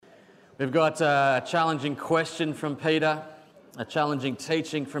We've got a challenging question from Peter, a challenging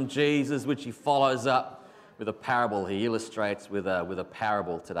teaching from Jesus, which he follows up with a parable. He illustrates with a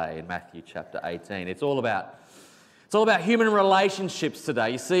parable today in Matthew chapter 18. It's all about human relationships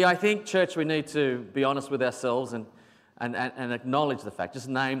today. You see, I think, church, we need to be honest with ourselves and acknowledge the fact, just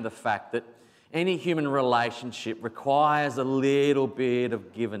name the fact that any human relationship requires a little bit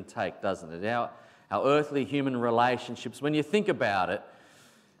of give and take, doesn't it? Our earthly human relationships, when you think about it,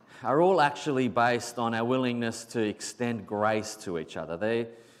 are all actually based on our willingness to extend grace to each other.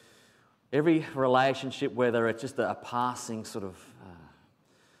 Every relationship, whether it's just a passing sort of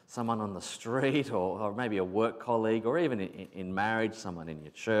someone on the street or maybe a work colleague, or even in marriage, someone in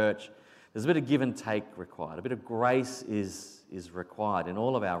your church, there's a bit of give and take required. A bit of grace is required in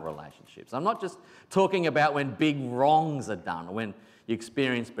all of our relationships. I'm not just talking about when big wrongs are done, or when you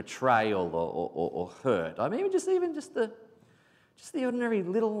experience betrayal or hurt. I mean, just the ordinary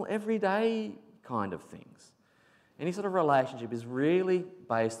little everyday kind of things. Any sort of relationship is really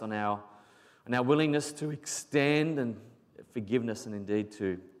based on our willingness to extend and forgiveness, and indeed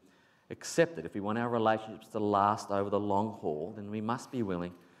to accept it. If we want our relationships to last over the long haul, then we must be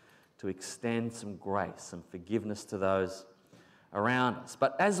willing to extend some grace, some forgiveness to those around us.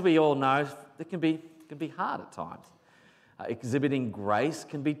 But as we all know, it can be hard at times. Exhibiting grace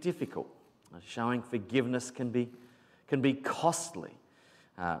can be difficult. Showing forgiveness can be costly.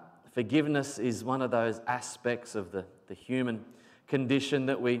 Forgiveness is one of those aspects of the human condition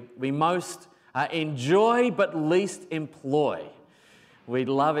that we most enjoy but least employ. We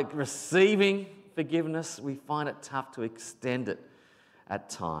love it, receiving forgiveness. We find it tough to extend it at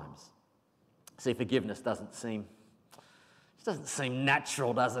times. See, forgiveness doesn't seem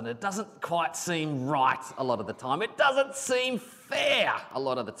natural, doesn't it? It doesn't quite seem right a lot of the time. It doesn't seem fair a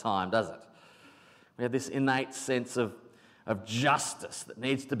lot of the time, does it? We have this innate sense of justice that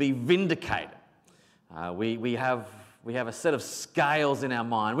needs to be vindicated. We have a set of scales in our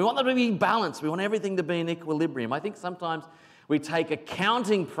mind. We want them to be balanced. We want everything to be in equilibrium. I think sometimes we take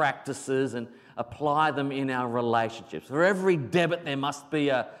accounting practices and apply them in our relationships. For every debit, there must be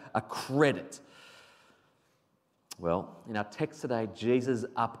a credit. Well, in our text today, Jesus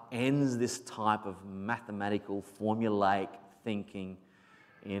upends this type of mathematical, formulaic thinking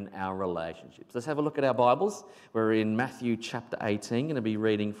in our relationships. Let's have a look at our Bibles. We're in Matthew chapter 18, going to be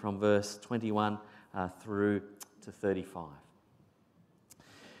reading from verse 21 through to 35.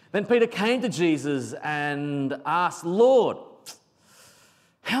 Then Peter came to Jesus and asked, "Lord,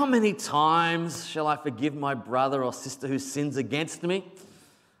 how many times shall I forgive my brother or sister who sins against me?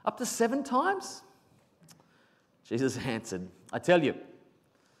 Up to 7 times?" Jesus answered, "I tell you,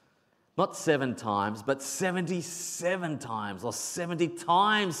 not 7 times, but 77 times, or 70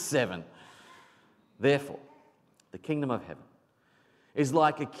 times 7. Therefore, the kingdom of heaven is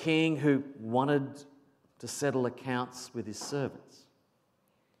like a king who wanted to settle accounts with his servants.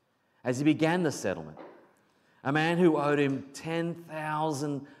 As he began the settlement, a man who owed him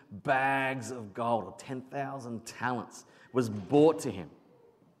 10,000 bags of gold, or 10,000 talents, was brought to him.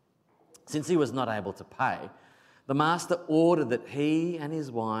 Since he was not able to pay, the master ordered that he and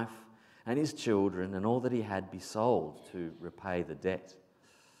his wife and his children and all that he had be sold to repay the debt.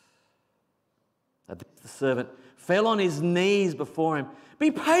 The servant fell on his knees before him.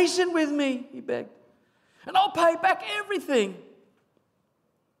 "Be patient with me," he begged, "and I'll pay back everything."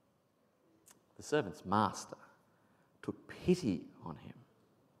 The servant's master took pity on him,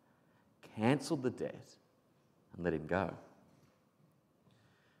 cancelled the debt, and let him go.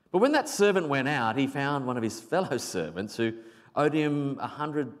 But when that servant went out, he found one of his fellow servants who owed him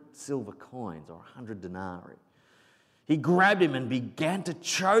 100 silver coins, or 100 denarii. He grabbed him and began to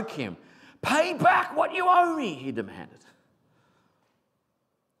choke him. "Pay back what you owe me," he demanded.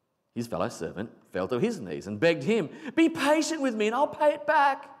 His fellow servant fell to his knees and begged him, "Be patient with me and I'll pay it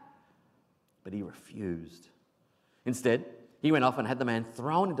back." But he refused. Instead, he went off and had the man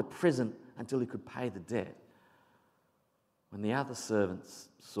thrown into prison until he could pay the debt. When the other servants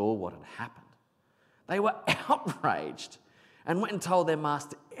saw what had happened, they were outraged and went and told their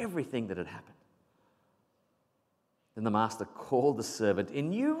master everything that had happened. Then the master called the servant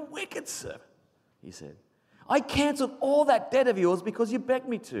in. "You wicked servant," he said, "I cancelled all that debt of yours because you begged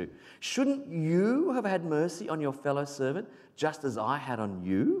me to. Shouldn't you have had mercy on your fellow servant just as I had on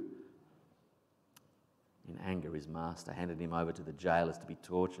you?" In anger, his master handed him over to the jailers to be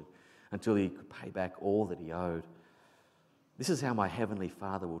tortured until he could pay back all that he owed. This is how my heavenly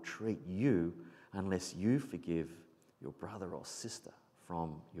Father will treat you unless you forgive your brother or sister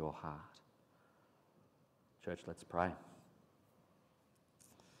from your heart. Church, let's pray.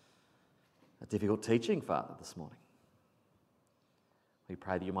 A difficult teaching, Father, this morning. We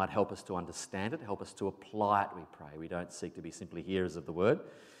pray that you might help us to understand it, help us to apply it, we pray. We don't seek to be simply hearers of the word.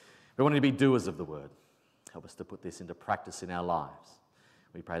 We want to be doers of the word. Help us to put this into practice in our lives.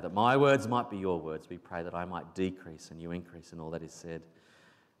 We pray that my words might be your words. We pray that I might decrease and you increase in all that is said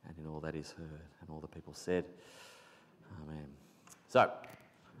and in all that is heard. And all the people said, Amen. So,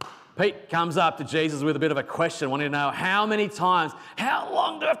 Pete comes up to Jesus with a bit of a question, wanting to know how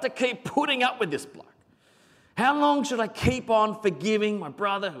long do I have to keep putting up with this bloke? How long should I keep on forgiving my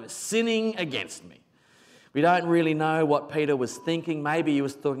brother who is sinning against me? We don't really know what Peter was thinking. Maybe he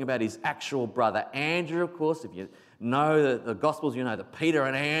was talking about his actual brother Andrew, of course. If you know the Gospels, you know that Peter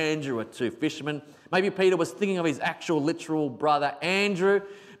and Andrew are two fishermen. Maybe Peter was thinking of his actual literal brother Andrew.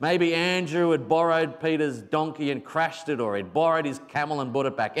 Maybe Andrew had borrowed Peter's donkey and crashed it, or he'd borrowed his camel and brought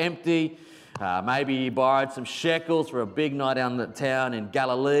it back empty. Maybe he borrowed some shekels for a big night out in the town in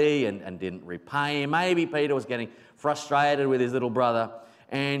Galilee and didn't repay him. Maybe Peter was getting frustrated with his little brother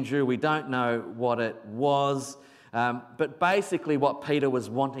Andrew. We don't know what it was. But basically what Peter was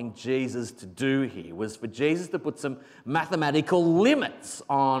wanting Jesus to do here was for Jesus to put some mathematical limits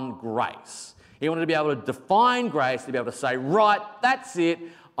on grace. He wanted to be able to define grace, to be able to say, right, that's it,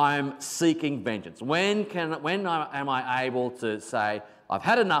 I'm seeking vengeance. When am I able to say, I've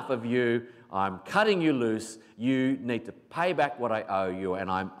had enough of you, I'm cutting you loose, you need to pay back what I owe you, and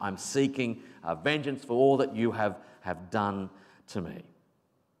I'm seeking vengeance for all that you have done to me.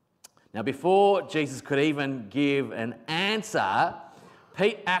 Now, before Jesus could even give an answer,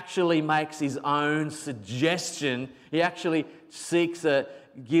 Pete actually makes his own suggestion. He actually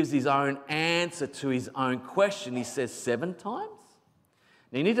gives his own answer to his own question. He says 7 times.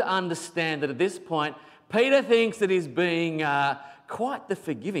 Now, you need to understand that at this point, Peter thinks that he's being quite the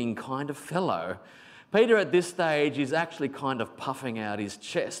forgiving kind of fellow. Peter at this stage is actually kind of puffing out his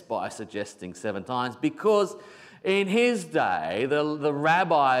chest by suggesting 7 times, because in his day, the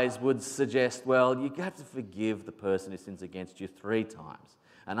rabbis would suggest, well, you have to forgive the person who sins against you 3 times.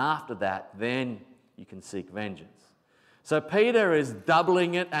 And after that, then you can seek vengeance. So Peter is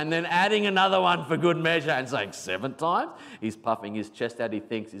doubling it and then adding another one for good measure and saying 7 times. He's puffing his chest out. He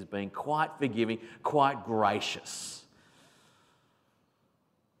thinks he's being quite forgiving, quite gracious.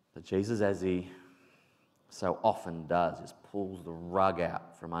 But Jesus, as he so often does, just pulls the rug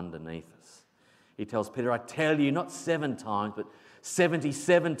out from underneath us. He tells Peter, I tell you, not 7 times, but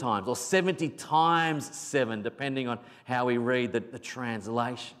 77 times, or 70 times 7, depending on how we read the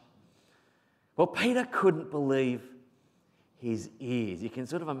translation. Well, Peter couldn't believe his ears. You can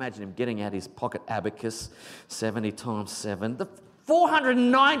sort of imagine him getting out his pocket abacus, 70 times 7.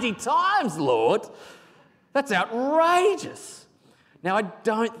 490 times, Lord! That's outrageous. Now, I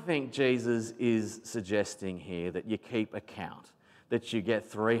don't think Jesus is suggesting here that you keep a count, that you get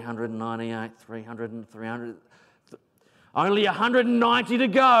 398, 300, only 190 to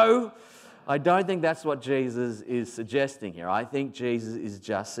go. I don't think that's what Jesus is suggesting here. I think Jesus is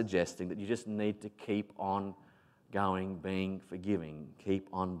just suggesting that you just need to keep on going, being forgiving, keep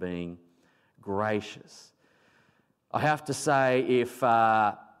on being gracious. I have to say, if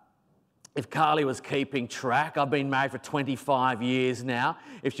Carly was keeping track, I've been married for 25 years now.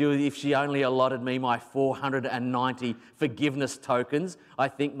 If she only allotted me my 490 forgiveness tokens, I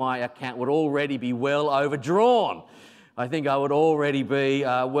think my account would already be well overdrawn. I think I would already be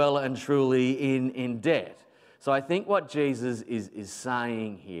well and truly in debt. So I think what Jesus is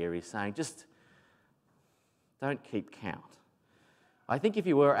saying here is saying, just don't keep count. I think if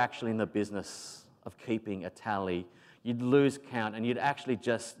you were actually in the business of keeping a tally, you'd lose count and you'd actually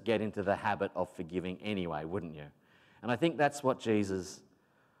just get into the habit of forgiving anyway, wouldn't you? And I think that's what Jesus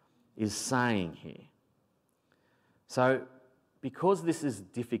is saying here. So, because this is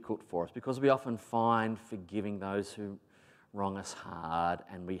difficult for us, because we often find forgiving those who wrong us hard,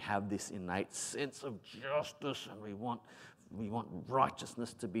 and we have this innate sense of justice and we want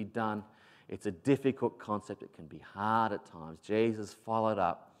righteousness to be done, it's a difficult concept. It can be hard at times. Jesus followed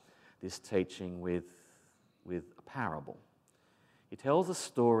up this teaching with a parable. He tells a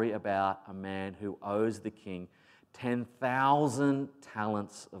story about a man who owes the king 10,000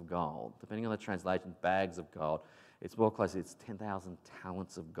 talents of gold. Depending on the translation, bags of gold. It's more closely, it's 10,000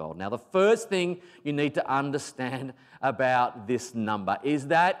 talents of gold. Now, the first thing you need to understand about this number is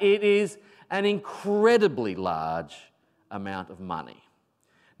that it is an incredibly large amount of money.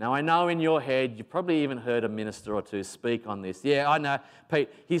 Now, I know in your head, you've probably even heard a minister or two speak on this. Yeah, I know, Pete,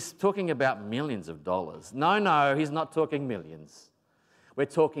 he's talking about millions of dollars. No, he's not talking millions. We're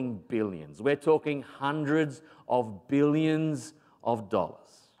talking billions. We're talking hundreds of billions of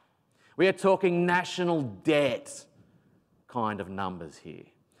dollars. We are talking national debt kind of numbers here.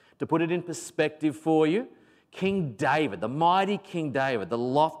 To put it in perspective for you, King David, the mighty King David, the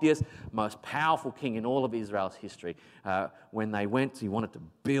loftiest, most powerful king in all of Israel's history, when they went, he wanted to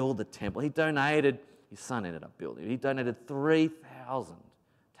build the temple. He donated, his son ended up building it. He donated 3,000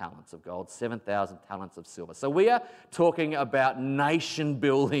 talents of gold, 7,000 talents of silver. So we are talking about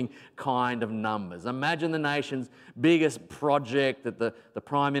nation-building kind of numbers. Imagine the nation's biggest project that the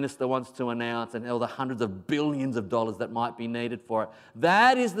Prime Minister wants to announce and all the hundreds of billions of dollars that might be needed for it.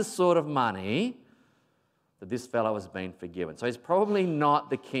 That is the sort of money that this fellow has been forgiven. So he's probably not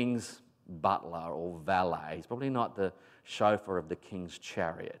the king's butler or valet. He's probably not the chauffeur of the king's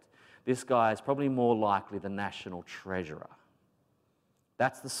chariot. This guy is probably more likely the national treasurer.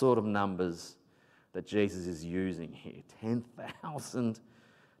 That's the sort of numbers that Jesus is using here. 10,000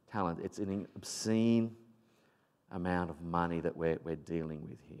 talents. It's an obscene amount of money that we're dealing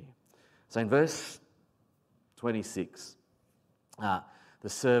with here. So in verse 26, the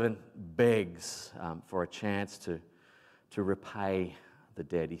servant begs for a chance to repay the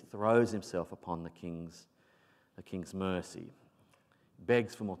debt. He throws himself upon the king's mercy.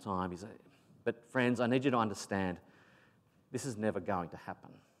 Begs for more time. He says, but friends, I need you to understand, this is never going to happen.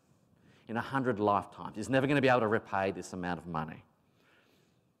 In 100 lifetimes, he's never going to be able to repay this amount of money.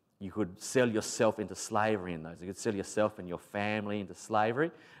 You could sell yourself into slavery in those. You could sell yourself and your family into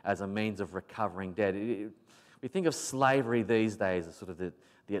slavery as a means of recovering debt. We think of slavery these days as sort of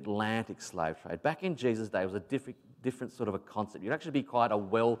the Atlantic slave trade. Back in Jesus' day, it was a different sort of a concept. You'd actually be quite a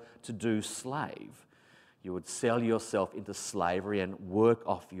well-to-do slave. You would sell yourself into slavery and work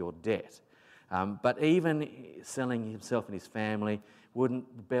off your debt. But even selling himself and his family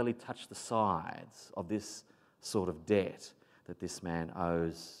wouldn't barely touch the sides of this sort of debt that this man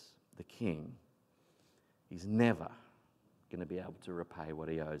owes the king. He's never going to be able to repay what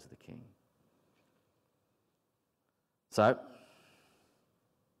he owes the king. So,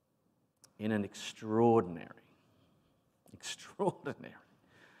 in an extraordinary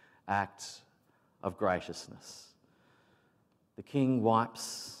act of graciousness, the king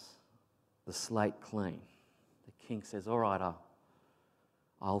wipes the slate clean. The king says, all right,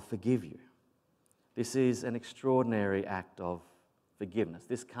 I'll forgive you. This is an extraordinary act of forgiveness.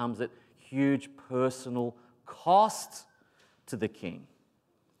 This comes at huge personal cost to the king.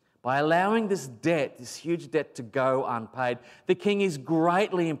 By allowing this debt, this huge debt, to go unpaid, the king is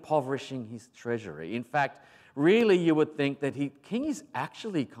greatly impoverishing his treasury. In fact, really you would think that the king is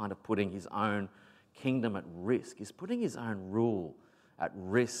actually kind of putting his own kingdom at risk. He's putting his own rule at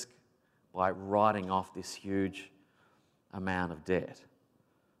risk by writing off this huge amount of debt.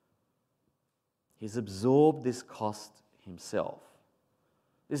 He's absorbed this cost himself.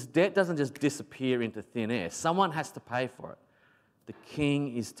 This debt doesn't just disappear into thin air. Someone has to pay for it. The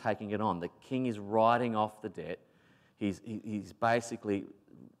king is taking it on. The king is writing off the debt. He's basically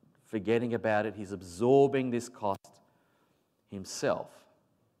forgetting about it. He's absorbing this cost himself.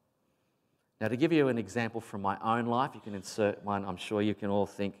 Now, to give you an example from my own life, you can insert one. I'm sure you can all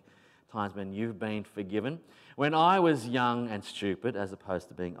think times when you've been forgiven. When I was young and stupid, as opposed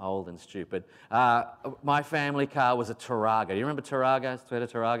to being old and stupid, my family car was a Tarago. Do you remember Taragos,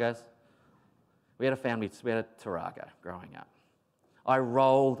 Toyota Taragos? We had a Tarago growing up. I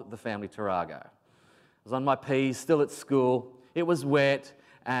rolled the family Tarago. I was on my P's, still at school. It was wet,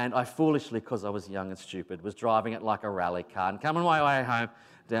 and I foolishly, because I was young and stupid, was driving it like a rally car. And coming my way home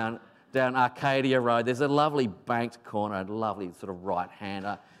down Arcadia Road, there's a lovely banked corner, a lovely sort of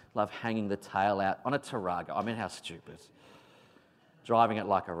right-hander. Love hanging the tail out on a Tarago. I mean, how stupid. Driving it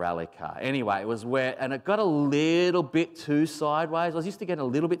like a rally car. Anyway, it was wet, and it got a little bit too sideways. I was used to getting a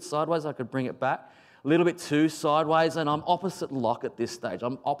little bit sideways. I could bring it back. A little bit too sideways, and I'm opposite lock at this stage.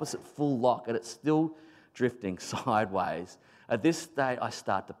 I'm opposite full lock, and it's still drifting sideways. At this stage, I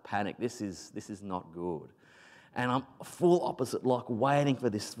start to panic. This is not good. And I'm full opposite lock, waiting for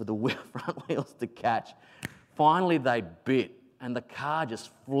the front wheels to catch. Finally, they bit, and the car just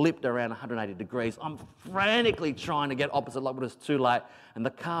flipped around 180 degrees. I'm frantically trying to get opposite lock, but it's too late, and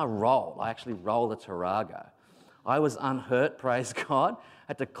the car rolled. I actually rolled the Tarago. I was unhurt, praise God.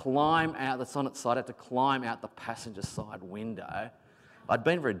 Had to climb out, that's on its side, had to climb out the passenger side window. I'd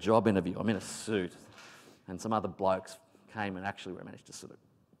been for a job interview. I'm in a suit, and some other blokes came and actually managed to sort of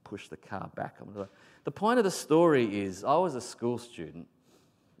push the car back. The point of the story is I was a school student.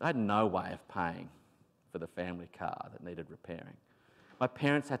 I had no way of paying for the family car that needed repairing. My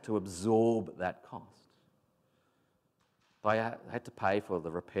parents had to absorb that cost. They had to pay for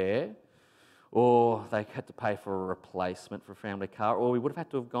the repair, or they had to pay for a replacement for a family car, or we would have had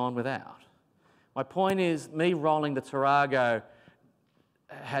to have gone without. My point is, me rolling the Tarago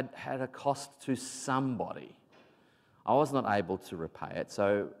had a cost to somebody. I was not able to repay it,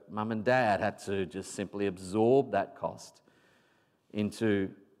 so Mum and Dad had to just simply absorb that cost into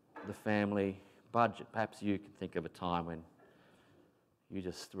the family budget. Perhaps you can think of a time when you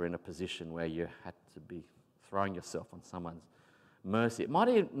just were in a position where you had to be throwing yourself on someone's mercy. It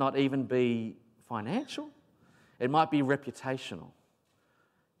might not even be financial. It might be reputational.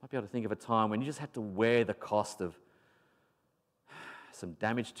 You might be able to think of a time when you just had to wear the cost of some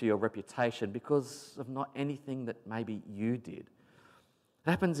damage to your reputation because of not anything that maybe you did. It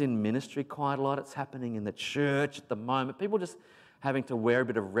happens in ministry quite a lot. It's happening in the church at the moment. People just having to wear a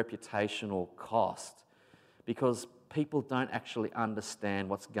bit of reputational cost because people don't actually understand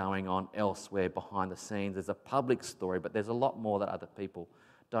what's going on elsewhere behind the scenes. There's a public story, but there's a lot more that other people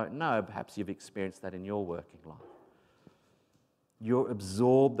don't know. Perhaps you've experienced that in your working life. You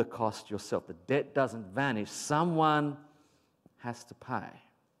absorb the cost yourself. The debt doesn't vanish. Someone has to pay.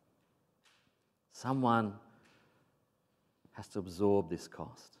 Someone has to absorb this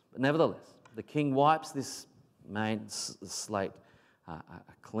cost. But nevertheless, the king wipes this man's slate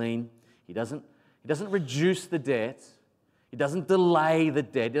clean. He doesn't reduce the debt. He doesn't delay the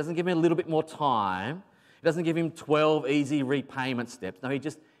debt. He doesn't give him a little bit more time. He doesn't give him 12 easy repayment steps. No,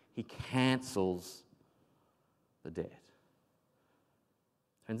 he cancels the debt.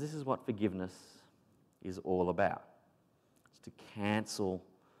 Friends, this is what forgiveness is all about. It's to cancel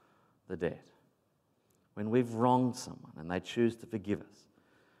the debt. When we've wronged someone and they choose to forgive us,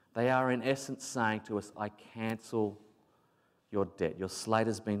 they are in essence saying to us, I cancel your debt. Your slate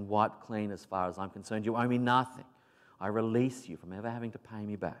has been wiped clean as far as I'm concerned. You owe me nothing. I release you from ever having to pay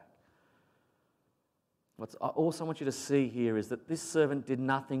me back. What I also want you to see here is that this servant did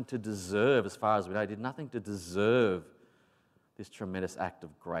nothing to deserve, as far as we know, did nothing to deserve this tremendous act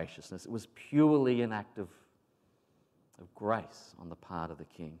of graciousness. It was purely an act of grace on the part of the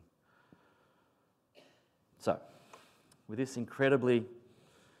king. So, with this incredibly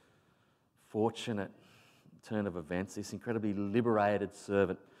fortunate turn of events, this incredibly liberated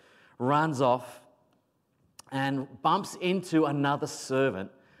servant runs off and bumps into another servant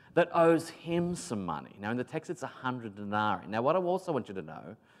that owes him some money. Now, in the text, it's 100 denarii. Now, what I also want you to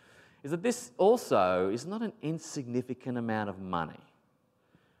know is that this also is not an insignificant amount of money,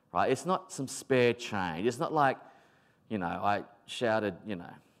 right? It's not some spare change. It's not like, I shouted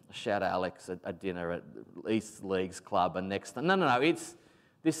Alex at dinner at East Leagues Club and next time. No.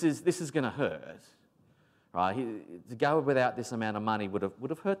 This is going to hurt, right? To go without this amount of money would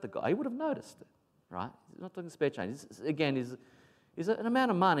have hurt the guy. He would have noticed it, right? He's not talking spare change. Is an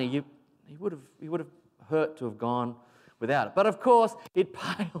amount of money he would have hurt to have gone without it. But of course, it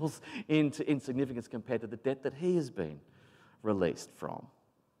pales into insignificance compared to the debt that he has been released from.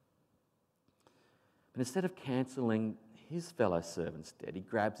 But instead of cancelling his fellow servant's debt, he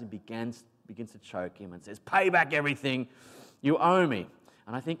grabs him, begins to choke him and says, pay back everything you owe me.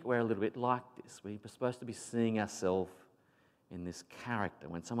 And I think we're a little bit like this. We're supposed to be seeing ourselves in this character.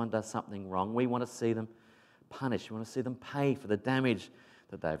 When someone does something wrong, we want to see them punished. We want to see them pay for the damage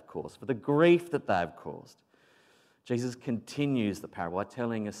that they've caused, for the grief that they've caused. Jesus continues the parable by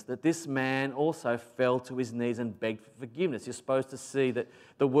telling us that this man also fell to his knees and begged for forgiveness. You're supposed to see that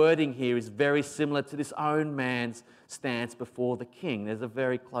the wording here is very similar to this own man's stance before the king. There's a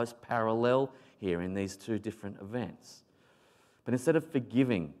very close parallel here in these two different events. But instead of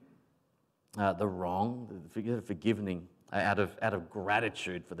forgiving the wrong, forgiving out of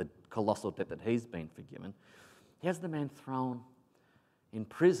gratitude for the colossal debt that he's been forgiven, he has the man thrown in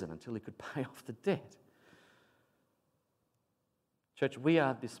prison until he could pay off the debt. Church, we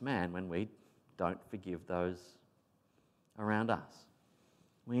are this man when we don't forgive those around us.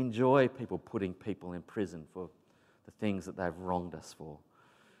 We enjoy people putting people in prison for the things that they've wronged us for.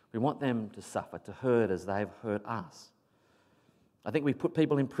 We want them to suffer, to hurt as they've hurt us. I think we put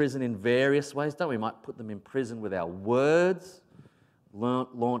people in prison in various ways, don't we? We might put them in prison with our words,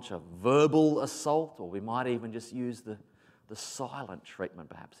 launch a verbal assault, or we might even just use the silent treatment,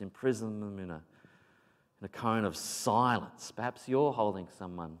 perhaps, imprison them in a cone of silence. Perhaps you're holding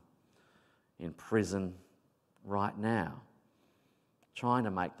someone in prison right now, trying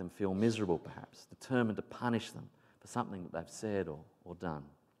to make them feel miserable, perhaps, determined to punish them for something that they've said or done.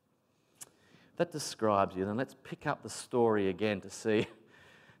 That describes you. Then let's pick up the story again to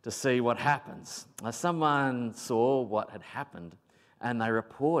see what happens. Now, someone saw what had happened and they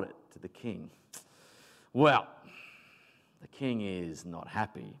report it to the king. Well, the king is not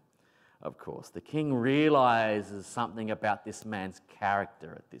happy, of course. The king realizes something about this man's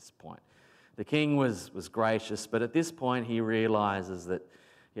character at this point. The king was gracious, but at this point he realizes that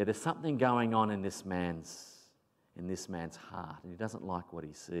there's something going on in this man's heart, and he doesn't like what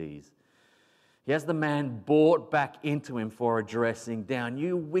he sees. He has the man brought back into him for a dressing down.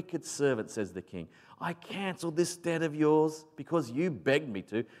 You wicked servant, says the king. I cancelled this debt of yours because you begged me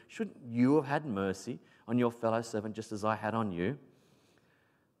to. Shouldn't you have had mercy on your fellow servant just as I had on you?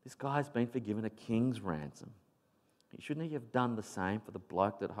 This guy's been forgiven a king's ransom. Shouldn't he have done the same for the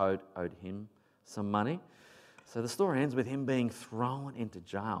bloke that owed him some money? So the story ends with him being thrown into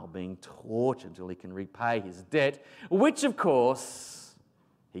jail, being tortured until he can repay his debt, which of course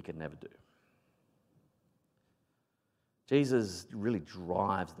he could never do. Jesus really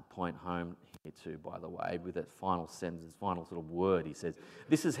drives the point home here too, by the way, with that final sentence, his final sort of word. He says,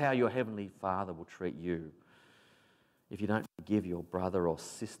 this is how your heavenly Father will treat you if you don't forgive your brother or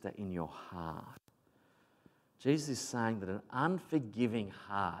sister in your heart. Jesus is saying that an unforgiving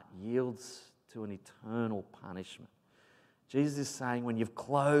heart yields to an eternal punishment. Jesus is saying when you've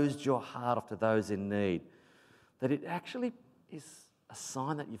closed your heart off to those in need, that it actually is a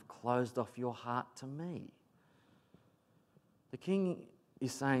sign that you've closed off your heart to me. The king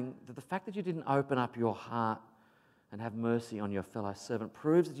is saying that the fact that you didn't open up your heart and have mercy on your fellow servant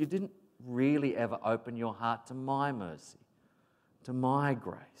proves that you didn't really ever open your heart to my mercy, to my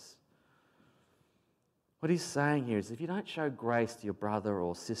grace. What he's saying here is if you don't show grace to your brother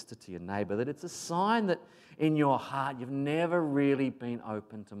or sister, to your neighbour, that it's a sign that in your heart you've never really been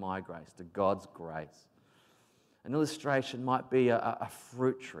open to my grace, to God's grace. An illustration might be a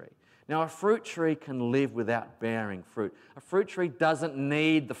fruit tree. Now, a fruit tree can live without bearing fruit. A fruit tree doesn't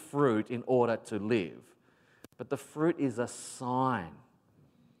need the fruit in order to live. But the fruit is a sign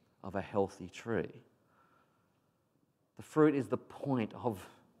of a healthy tree. The fruit is the point of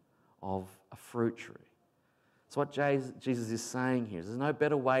a fruit tree. So what Jesus is saying here is there's no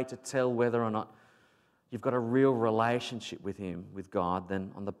better way to tell whether or not you've got a real relationship with Him, with God,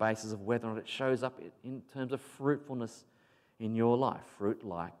 than on the basis of whether or not it shows up in terms of fruitfulness in your life, fruit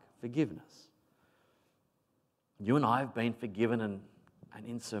like forgiveness. You and I have been forgiven an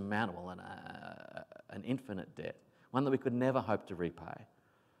insurmountable and an infinite debt, one that we could never hope to repay.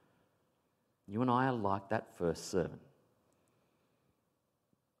 You and I are like that first servant.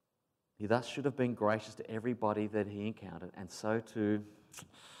 He thus should have been gracious to everybody that he encountered, and so too,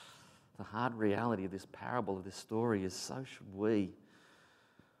 the hard reality of this parable, of this story, is so should we.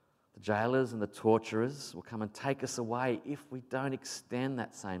 The jailers and the torturers will come and take us away if we don't extend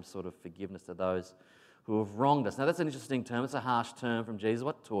that same sort of forgiveness to those who have wronged us. Now, that's an interesting term. It's a harsh term from Jesus.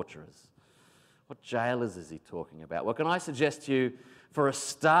 What torturers? What jailers is he talking about? Well, can I suggest to you, for a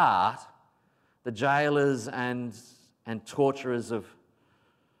start, the jailers and torturers of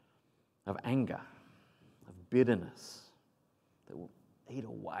anger, of bitterness, that will eat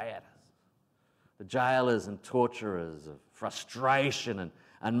away at us. The jailers and torturers of frustration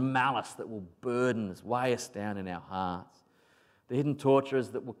and malice that will burden us, weigh us down in our hearts. The hidden torturers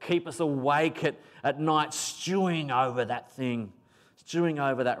that will keep us awake at night, stewing over that thing, stewing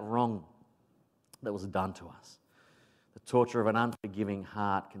over that wrong that was done to us. The torture of an unforgiving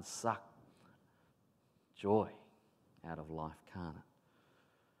heart can suck joy out of life, can't it?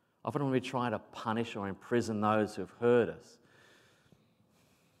 Often when we try to punish or imprison those who have hurt us,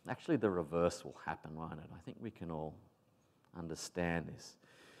 actually the reverse will happen, won't it? I think we can all understand this.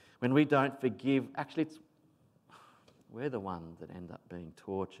 When we don't forgive, actually we're the ones that end up being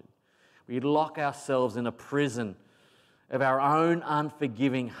tortured. We lock ourselves in a prison of our own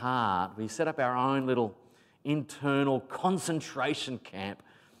unforgiving heart. We set up our own little internal concentration camp,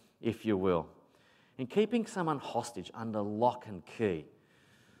 if you will. In keeping someone hostage under lock and key,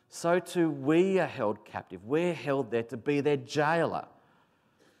 so too we are held captive. We're held there to be their jailer.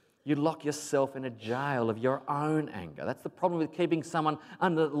 You lock yourself in a jail of your own anger. That's the problem with keeping someone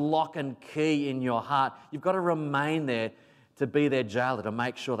under lock and key in your heart. You've got to remain there to be their jailer, to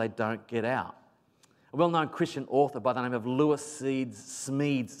make sure they don't get out. A well-known Christian author by the name of Lewis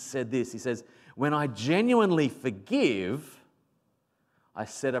Smedes said this. He says, "When I genuinely forgive, I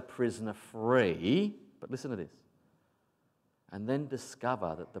set a prisoner free," but listen to this, "and then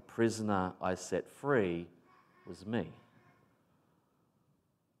discover that the prisoner I set free was me."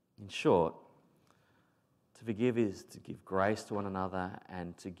 In short, to forgive is to give grace to one another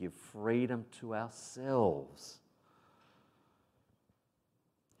and to give freedom to ourselves.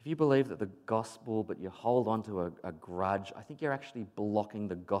 If you believe that the gospel, but you hold on to a grudge, I think you're actually blocking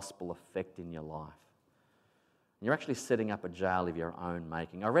the gospel effect in your life. You're actually setting up a jail of your own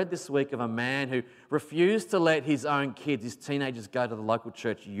making. I read this week of a man who refused to let his own kids, his teenagers, go to the local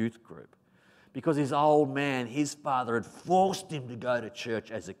church youth group because his old man, his father, had forced him to go to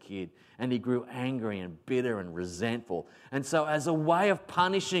church as a kid, and he grew angry and bitter and resentful. And so as a way of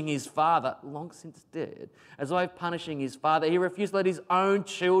punishing his father, long since dead, as a way of punishing his father, he refused to let his own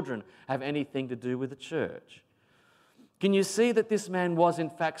children have anything to do with the church. Can you see that this man was in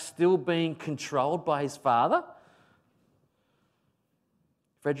fact still being controlled by his father?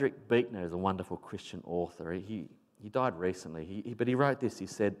 Frederick Buechner is a wonderful Christian author. He died recently, but he wrote this. He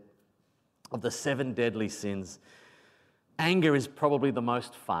said, of the 7 deadly sins, anger is probably the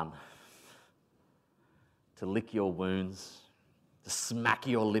most fun. To lick your wounds, to smack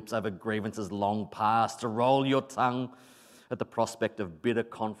your lips over grievances long past, to roll your tongue at the prospect of bitter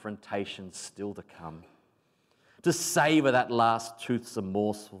confrontations still to come, to savour that last toothsome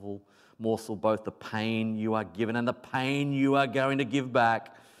morsel, both the pain you are given and the pain you are going to give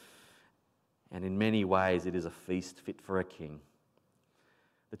back. And in many ways, it is a feast fit for a king.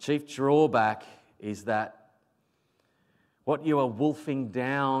 The chief drawback is that what you are wolfing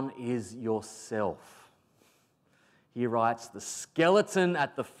down is yourself. He writes, the skeleton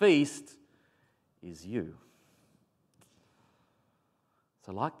at the feast is you.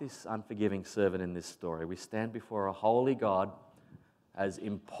 So like this unforgiving servant in this story, we stand before a holy God as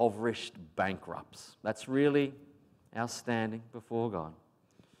impoverished bankrupts. That's really our standing before God.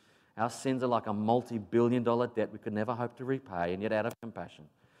 Our sins are like a multi-billion-dollar debt we could never hope to repay, and yet out of compassion,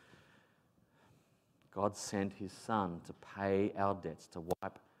 God sent his Son to pay our debts, to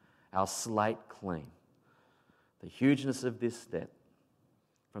wipe our slate clean. The hugeness of this debt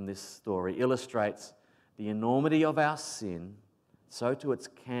from this story illustrates the enormity of our sin, so to its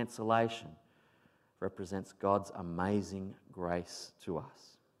cancellation represents God's amazing grace to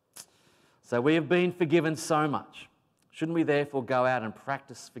us. So we have been forgiven so much. Shouldn't we therefore go out and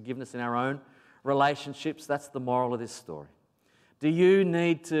practice forgiveness in our own relationships? That's the moral of this story. Do you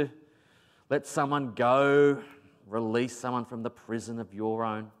need to let someone go, release someone from the prison of your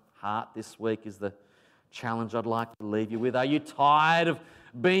own heart this week is the challenge I'd like to leave you with. Are you tired of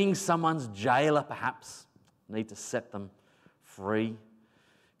being someone's jailer perhaps? Need to set them free?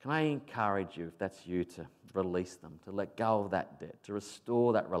 Can I encourage you, if that's you, to release them, to let go of that debt, to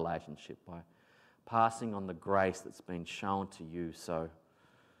restore that relationship by passing on the grace that's been shown to you so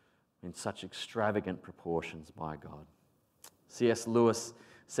in such extravagant proportions by God. C.S. Lewis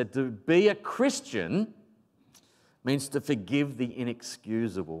said to be a Christian means to forgive the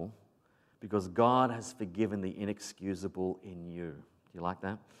inexcusable because God has forgiven the inexcusable in you. Do you like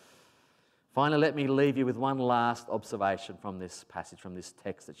that? Finally, let me leave you with one last observation from this passage, from this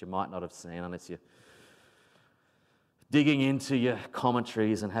text that you might not have seen unless you're digging into your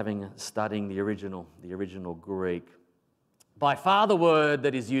commentaries and studying the original Greek. By far the word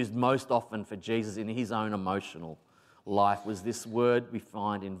that is used most often for Jesus in his own emotional life was this word we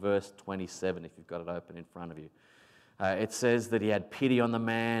find in verse 27, if you've got it open in front of you. It says that he had pity on the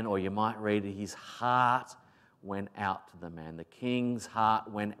man, or you might read it, his heart went out to the man. The king's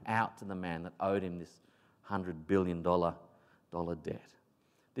heart went out to the man that owed him this $100 billion debt.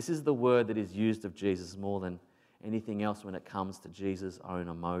 This is the word that is used of Jesus more than anything else when it comes to Jesus' own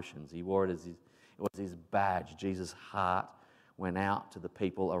emotions. He wore it as it was his badge. Jesus' heart went out to the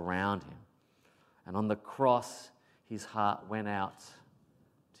people around him. And on the cross, his heart went out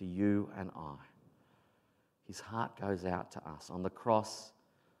to you and I. His heart goes out to us. On the cross,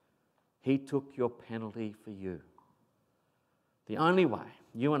 he took your penalty for you. The only way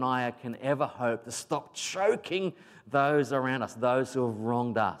you and I can ever hope to stop choking those around us, those who have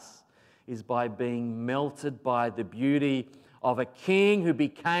wronged us, is by being melted by the beauty of a king who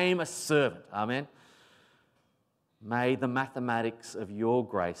became a servant. Amen. May the mathematics of your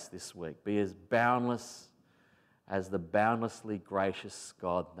grace this week be as boundless as the boundlessly gracious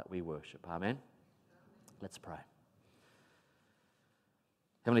God that we worship. Amen. Let's pray.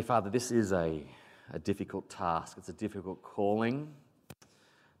 Heavenly Father, this is a difficult task. It's a difficult calling,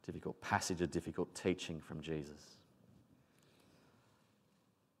 difficult passage, a difficult teaching from Jesus.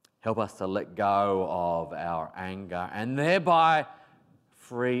 Help us to let go of our anger and thereby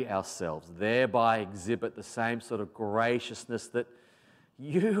free ourselves, thereby exhibit the same sort of graciousness that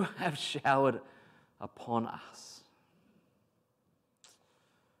you have showered upon us.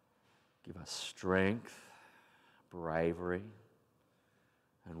 Give us strength, bravery,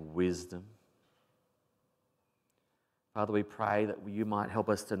 and wisdom. Father, we pray that you might help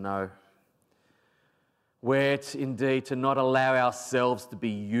us to know where indeed to not allow ourselves to be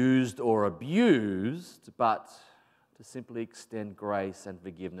used or abused, but to simply extend grace and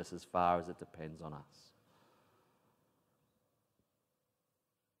forgiveness as far as it depends on us.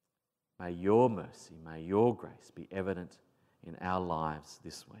 May your mercy, may your grace be evident in our lives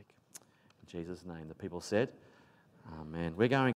this week. In Jesus' name, the people said, Amen. We're going